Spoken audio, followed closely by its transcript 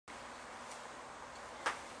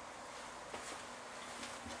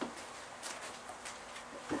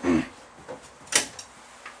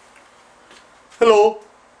Hello,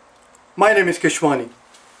 my name is Keshwani.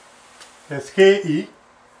 That's K-E-S-H-W-A-N-I,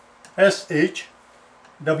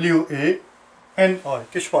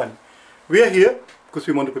 Keshwani. We are here because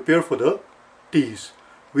we want to prepare for the TEAS.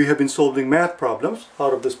 We have been solving math problems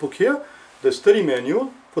out of this book here, the study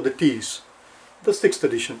manual for the TEAS, the 6th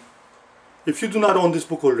edition. If you do not own this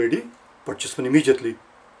book already, purchase one immediately.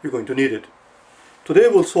 You're going to need it. Today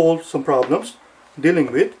we'll solve some problems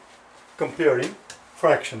dealing with comparing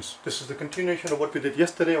fractions. This is the continuation of what we did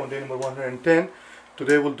yesterday on day number 110.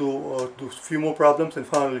 Today we'll do a few more problems, and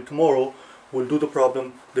finally tomorrow we'll do the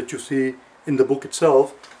problem that you see in the book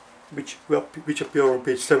itself, which appear on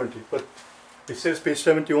page 70. But it says page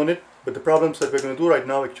 70 on it, but the problems that we're going to do right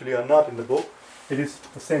now actually are not in the book. It is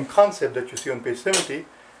the same concept that you see on page 70,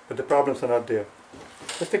 but the problems are not there.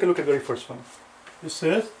 Let's take a look at the very first one. It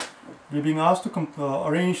says we're being asked to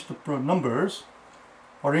arrange the numbers,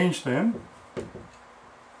 arrange them.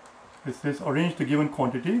 It says arrange the given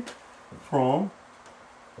quantity from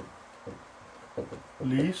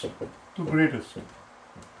least to greatest.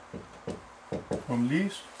 From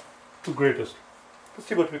least to greatest. Let's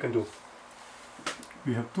see what we can do.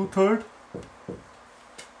 We have 2/3,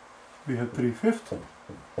 we have 3/5,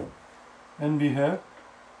 and we have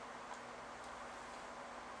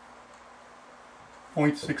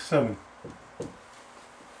 0.67.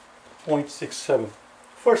 0.67.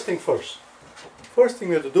 First thing first. First thing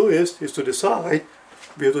we have to do is to decide,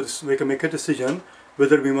 we have to make a decision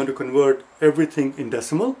whether we want to convert everything in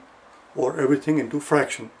decimal or everything into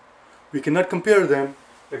fraction. We cannot compare them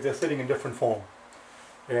if they're sitting in different form.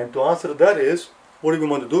 And to answer that is, what do we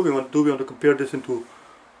want to do? We want to compare this into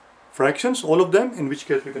fractions, all of them, in which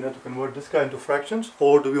case we can have to convert this guy into fractions,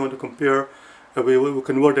 or do we want to compare, we will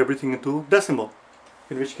convert everything into decimal,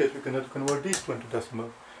 in which case we can have to convert these two into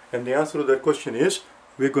decimal. And the answer to that question is,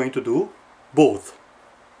 we're going to do both.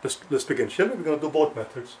 Let's begin, shall we? We're going to do both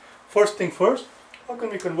methods. First thing first, how can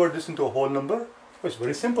we convert this into a whole number? Well, it's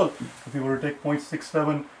very simple. If we were to take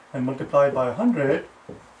 0.67 and multiply it by 100,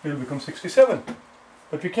 it will become 67.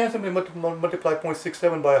 But we can't simply multiply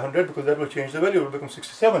 0.67 by 100 because that will change the value, it will become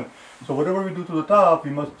 67. So whatever we do to the top,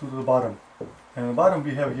 we must do to the bottom. And the bottom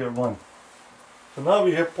we have here 1. So now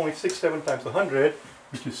we have 0.67 times 100,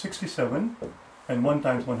 which is 67, and 1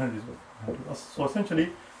 times 100 is 100. So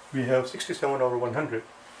essentially, we have 67 over 100.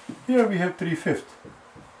 Here we have 3/5,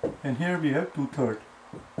 and here we have 2/3.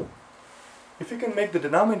 If we can make the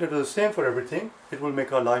denominator the same for everything, it will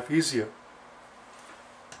make our life easier.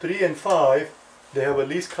 3 and 5, they have a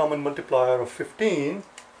least common multiplier of 15,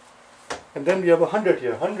 and then we have 100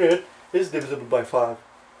 here. 100 is divisible by 5.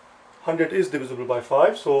 100 is divisible by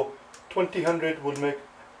 5, so 20/100 will make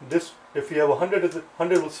this. If we have 100,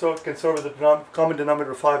 100 can serve as a common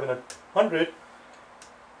denominator of 5 and 100.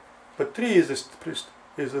 But 3 is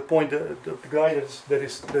the point, the guy that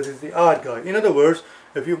is the odd guy. In other words,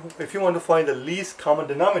 if you want to find the least common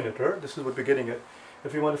denominator, this is what we're getting at.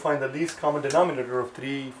 If you want to find the least common denominator of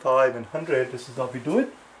 3, 5, and 100, this is how we do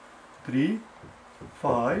it. 3,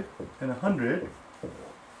 5, and 100.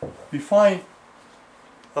 We find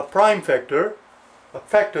a prime factor, a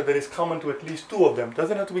factor that is common to at least 2 of them. It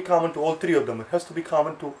doesn't have to be common to all 3 of them. It has to be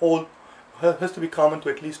common to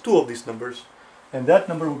at least 2 of these numbers. And that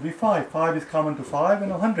number would be 5. 5 is common to 5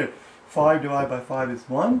 and 100. 5 divided by 5 is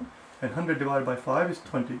 1, and 100 divided by 5 is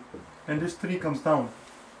 20. And this 3 comes down.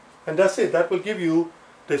 And that's it. That will give you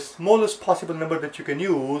the smallest possible number that you can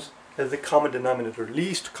use as the common denominator,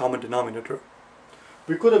 least common denominator.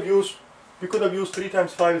 We could have used 3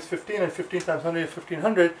 times 5 is 15, and 15 times 100 is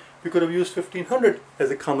 1500. We could have used 1500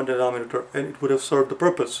 as a common denominator, and it would have served the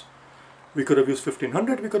purpose. We could have used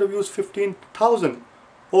 1500, we could have used 15,000.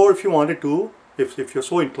 Or if you wanted to, if you're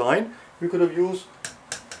so inclined, we could have used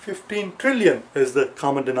 15 trillion as the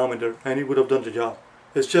common denominator, and it would have done the job.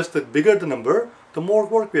 It's just that bigger the number, the more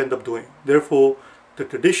work we end up doing. Therefore, the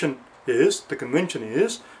convention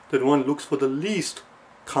is that one looks for the least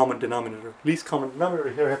common denominator. Least common denominator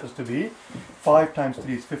here happens to be 5 times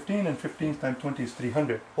 3 is 15, and 15 times 20 is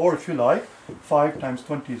 300. Or if you like, 5 times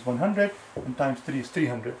 20 is 100, and times 3 is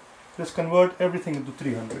 300. Let's convert everything into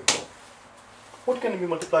 300. What can we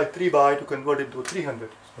multiply 3 by to convert it to 300?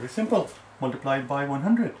 It's very simple. Multiply it by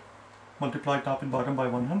 100. Multiply top and bottom by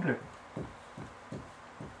 100.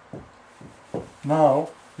 Now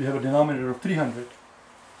we have a denominator of 300.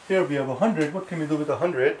 Here we have 100. What can we do with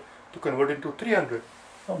 100 to convert it into 300?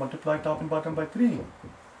 Now multiply top and bottom by 3.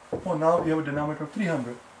 Oh, now we have a denominator of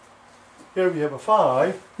 300. Here we have a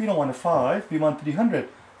 5. We don't want a 5. We want 300.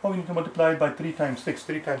 Oh, we need to multiply it by 3 times 6.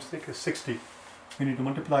 3 times 6 is 60. We need to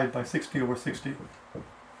multiply it by 60 over 60.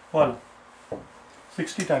 Well,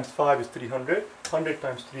 60 times 5 is 300. 100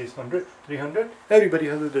 times 3 is 100. 300. Everybody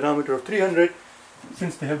has a denominator of 300.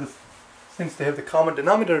 Since they have the common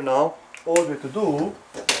denominator now, all we have to do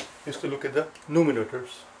is to look at the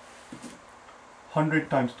numerators. 100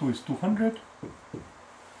 times 2 is 200.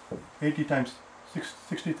 60 times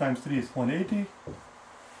 3 is 180.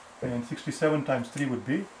 And 67 times 3 would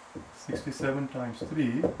be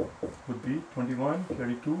 21,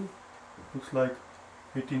 carry 2, looks like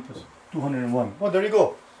 18 plus 201. Oh, there you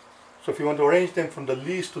go. So if you want to arrange them from the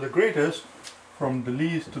least to the greatest, the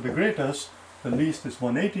least is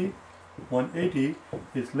 180. 180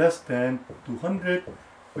 is less than 200,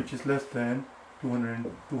 which is less than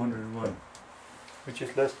 201. Which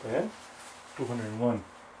is less than 201.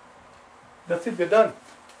 That's it, we're done.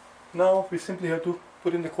 Now we simply have to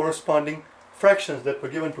put in the corresponding fractions that were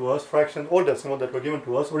given to us, fractions or decimal that were given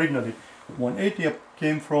to us originally. 180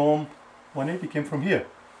 came from here.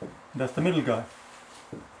 That's the middle guy.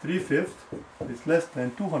 3/5 is less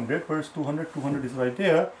than 200. Where's 200? 200 is right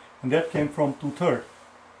there, and that came from 2/3.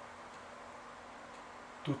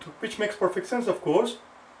 Which makes perfect sense, of course.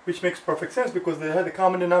 Which makes perfect sense because they had a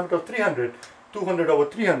common denominator of 300. 200 over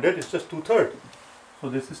 300 is just 2/3. So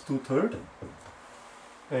this is 2/3.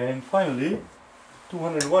 And finally,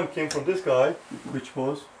 201 came from this guy, which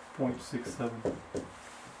was 0.67.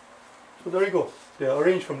 So there you go. They are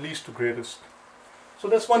arranged from least to greatest. So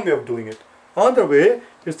that's one way of doing it. Another way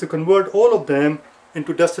is to convert all of them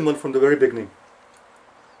into decimal from the very beginning.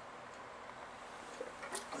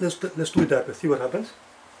 Let's do it that way. See what happens.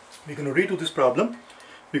 We're going to redo this problem.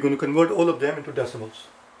 We're going to convert all of them into decimals.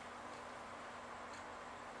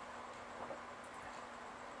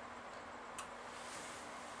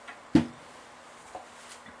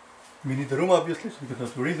 We need the room obviously, so we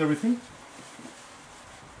have to erase everything.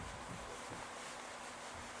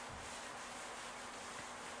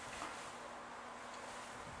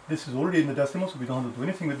 This is already in the decimal, so we don't have to do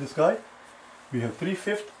anything with this guy. We have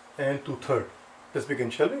 3/5 and 2/3. Let's begin,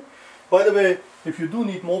 shall we? By the way, if you do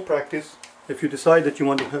need more practice, if you decide that you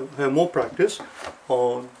want to have more practice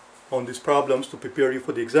on these problems to prepare you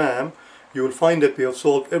for the exam, you will find that we have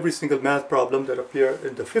solved every single math problem that appear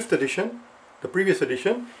in the 5th edition, the previous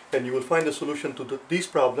edition, and you will find the solution to these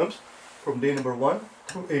problems from day number 1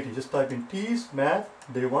 through 80. Just type in TEAS, math,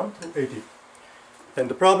 day 1 through 80. And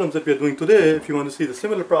the problems that we are doing today, if you want to see the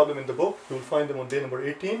similar problem in the book, you will find them on day number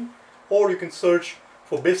 18, or you can search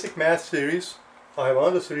for basic math series. I have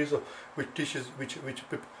another series which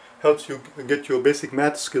helps you get your basic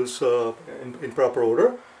math skills in proper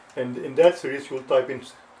order, and in that series you will type in,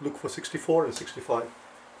 look for 64 and 65.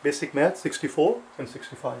 Basic math 64 and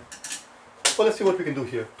 65. So let's see what we can do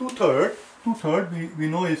here. 2/3 we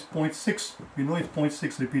know is 0.6. We know it's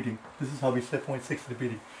 0.6 repeating. This is how we say 0.6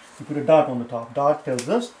 repeating. We put a dot on the top. Dot tells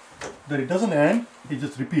us that it doesn't end, it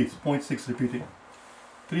just repeats. 0.6 repeating.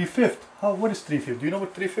 3/5. What is 3/5? Do you know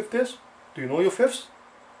what 3/5 is? Do you know your fifths?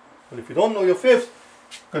 Well, if you don't know your fifths,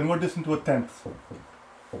 convert this into a tenth.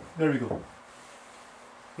 There we go.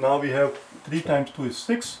 Now we have 3 times 2 is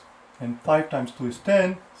 6, and 5 times 2 is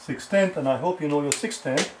 10, 6/10, and I hope you know your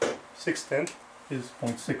 6/10. 6/10 is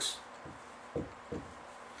 0.6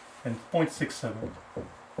 and 0.67.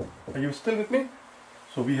 Are you still with me?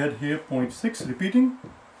 So we had here 0.6 repeating,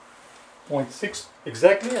 0.6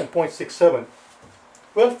 exactly, and 0.67.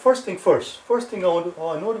 Well, first thing first. First thing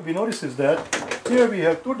we notice is that here we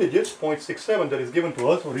have 2 digits, 0.67, that is given to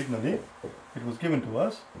us originally. It was given to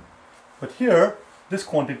us. But here, this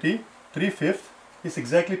quantity, 3/5, is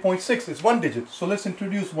exactly 0.6. It's 1 digit. So let's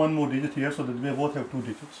introduce one more digit here so that we both have 2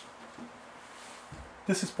 digits.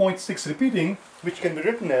 This is 0.6 repeating, which can be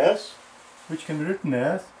written as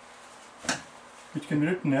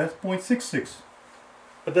 0.66.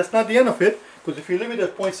 But that's not the end of it, because if you leave it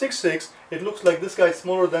at 0.66, it looks like this guy is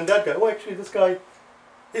smaller than that guy. Oh, actually this guy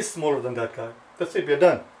is smaller than that guy. That's it, we're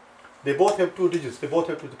done. They both have 2 digits. They both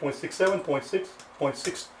have 0.67, 0.6,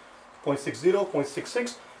 0.6, 0.60,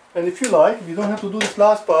 0.66. And if you like, you don't have to do this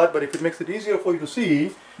last part, but if it makes it easier for you to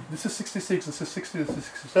see, this is 66, this is 60, this is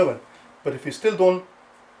 67. But if you still don't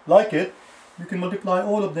like it, you can multiply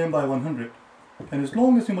all of them by 100. And as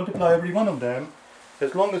long as you multiply every one of them,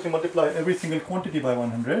 as long as you multiply every single quantity by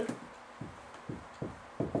 100,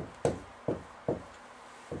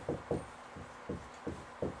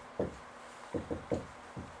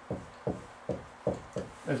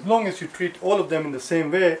 as long as you treat all of them in the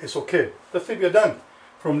same way, it's okay. That's it, we are done.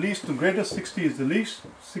 From least to greatest, 60 is the least.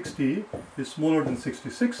 60 is smaller than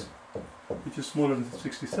 66, which is smaller than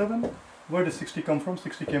 67. Where does 60 come from?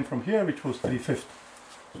 60 came from here, which was 3/5.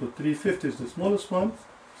 So 3/5 is the smallest one.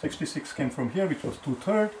 66 came from here, which was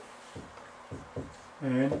 2/3.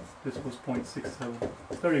 and this was 0.67.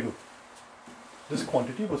 Very good. This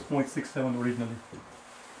quantity was 0.67 originally.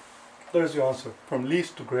 There's your answer, from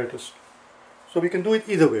least to greatest. So we can do it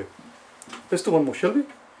either way. Let's do one more, shall we?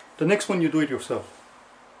 The next one you do it yourself.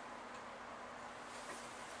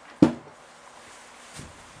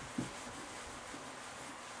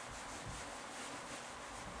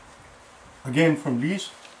 Again, from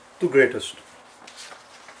least to greatest.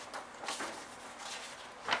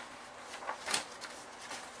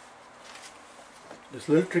 It's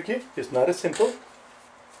a little tricky, it's not as simple.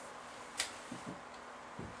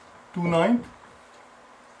 2/9,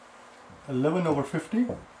 11 over 50,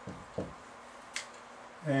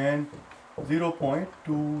 and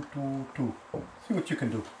 0.222. See what you can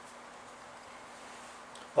do.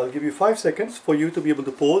 I'll give you 5 seconds for you to be able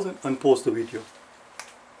to pause and unpause the video.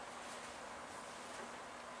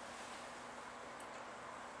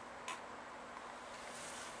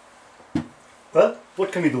 Well,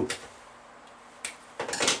 what can we do?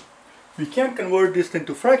 We can't convert this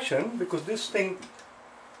into fraction because this thing,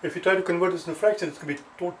 if you try to convert this into fraction, it's going to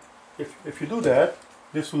be, if you do that,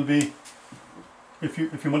 this will be, if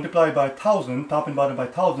you multiply by 1000, top and bottom by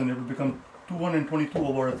 1000, it will become 222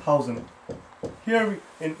 over 1000. Here,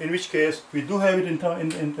 in which case, we do have it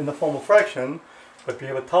in the form of fraction, but we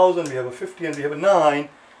have 1000, we have a 50, and we have a 9.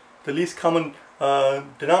 The least common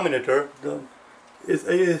denominator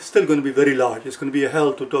is still going to be very large. It's going to be a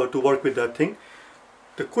hell to work with that thing.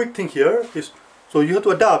 The quick thing here is, so you have to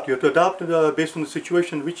adapt. You have to adapt based on the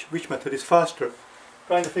situation, which method is faster.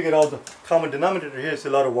 Trying to figure out the common denominator here is a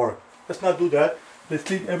lot of work. Let's not do that. Let's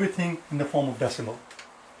leave everything in the form of decimal.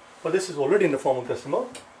 But this is already in the form of decimal.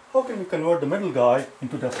 How can we convert the middle guy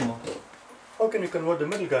into decimal? How can we convert the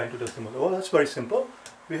middle guy into decimal? Well, that's very simple.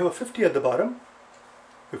 We have a 50 at the bottom.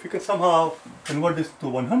 If we can somehow convert this to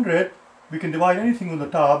 100, we can divide anything on the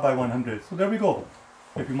top by 100. So there we go.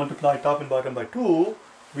 If we multiply top and bottom by 2,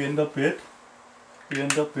 we end up with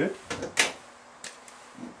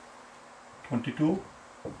 22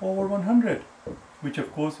 over 100, which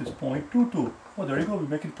of course is 0.22. Oh, there you go, we're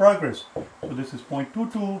making progress. So this is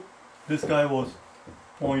 0.22, this guy was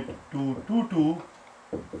 0.222.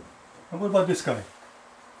 And what about this guy?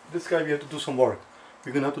 This guy we have to do some work.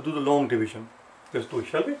 We're going to have to do the long division. Let's do it,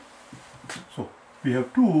 shall we? So we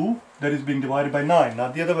have 2 that is being divided by 9,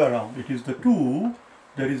 not the other way around. It is the 2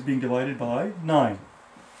 that is being divided by 9.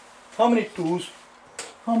 How many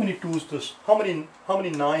 9s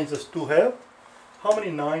does 2 have? How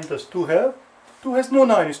many 9s does 2 have? 2 has no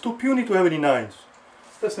 9, it's too puny to have any 9s.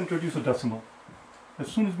 Let's introduce a decimal. As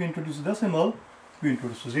soon as we introduce a decimal, we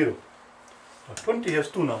introduce a 0. So 20 has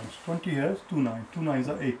 2 9s, 20 has 2 9s, 2 9s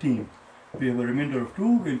are 18. We have a remainder of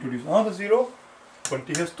 2, we introduce another 0,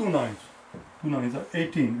 20 has 2 9s, 2 9s are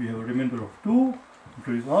 18. We have a remainder of 2,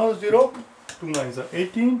 introduce another 0, 2 9s are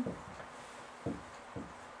 18.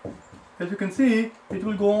 As you can see, it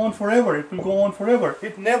will go on forever. It will go on forever.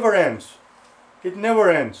 It never ends. It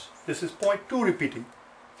never ends. This is 0.2 repeating.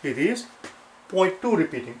 It is 0.2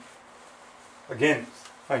 repeating. Again,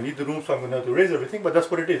 I need the room, so I'm going to have to erase everything, but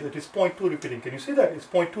that's what it is. It is 0.2 repeating. Can you see that? It's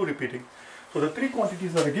 0.2 repeating. So the 3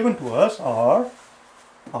 quantities that are given to us are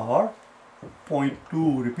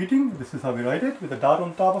 0.2 repeating. This is how we write it, with a dot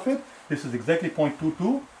on top of it. This is exactly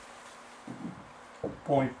 0.22.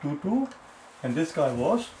 0.22. And this guy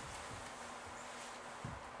was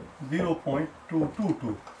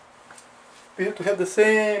 0.222. We have to have the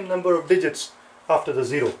same number of digits after the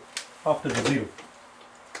 0.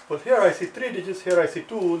 Well, here I see 3 digits, here I see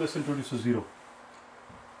 2. Let's introduce a 0.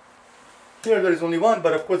 Here there is only 1,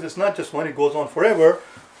 but of course it's not just 1, it goes on forever.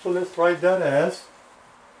 So let's write that as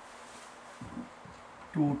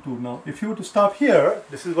 2, 2. Now, if you were to stop here,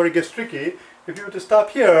 this is where it gets tricky. If you were to stop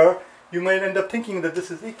here, you might end up thinking that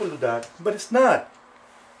this is equal to that, but it's not.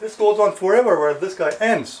 This goes on forever where this guy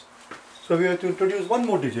ends. So we have to introduce 1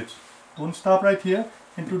 more digit. Don't stop right here.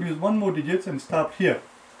 Introduce 1 more digit and stop here.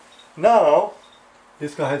 Now,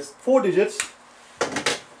 this guy has 4 digits.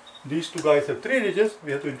 These 2 guys have 3 digits.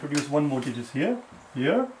 We have to introduce 1 more digit here,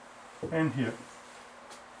 here, and here.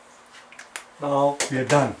 Now we are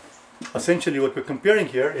done. Essentially what we're comparing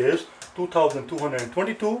here is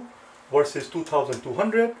 2222 versus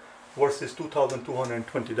 2200 versus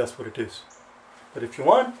 2220. That's what it is. But if you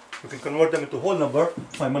want, you can convert them into whole number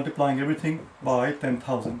by multiplying everything by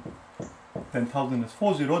 10,000. 10,000 is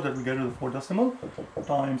 40, that will get rid of the 4 decimal,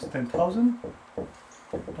 times 10,000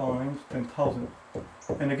 times 10,000.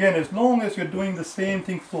 And again, as long as you're doing the same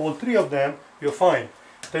thing for all 3 of them, you're fine.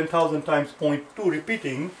 10,000 times 0.2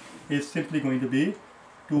 repeating is simply going to be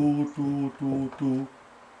 2, 2, 2, 2.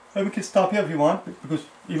 And we can stop here if you want, because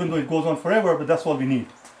even though it goes on forever, but that's all we need.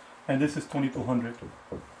 and this is 2200,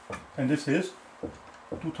 and this is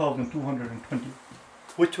 2220.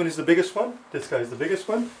 Which one is the biggest one? This guy is the biggest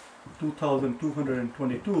one.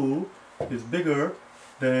 2222 is bigger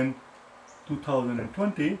than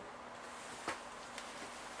 2220,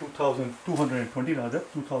 2220 rather,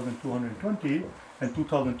 2220, and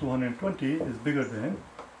 2220 is bigger than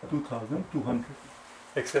 2200.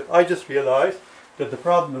 Except I just realized that the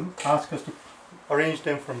problem asks us to arrange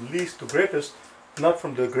them from least to greatest, not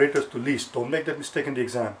from the greatest to least. Don't make that mistake in the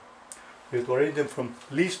exam. We have to arrange them from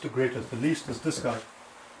least to greatest. The least is this guy.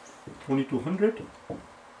 2200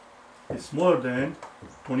 is smaller than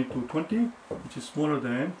 2220, which is smaller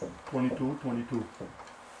than 2222.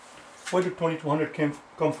 Where did 2200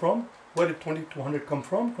 come from? Where did 2200 come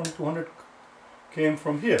from? 2200 came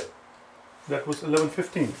from here. That was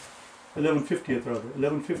 11/15. 11/50th rather.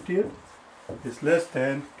 11/50th is less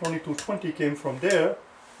than 2220 came from there,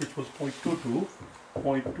 which was 0.22,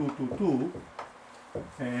 0.222,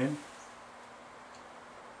 and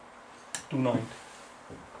 29.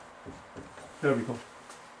 There we go.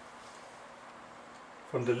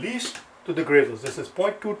 From the least to the greatest. This is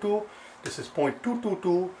 0.22, this is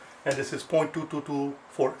 0.222, and this is 0.222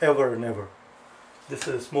 forever and ever. This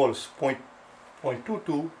is the smallest,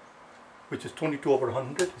 0.22, which is 22 over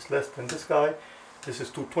 100, is less than this guy. This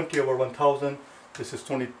is 220 over 1000, this is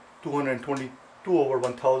 222 over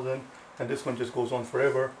 1000, and this one just goes on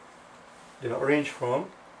forever. They are arranged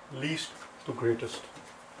from least to greatest.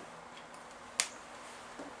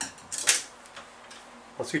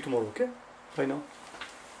 I'll see you tomorrow, okay? Bye now.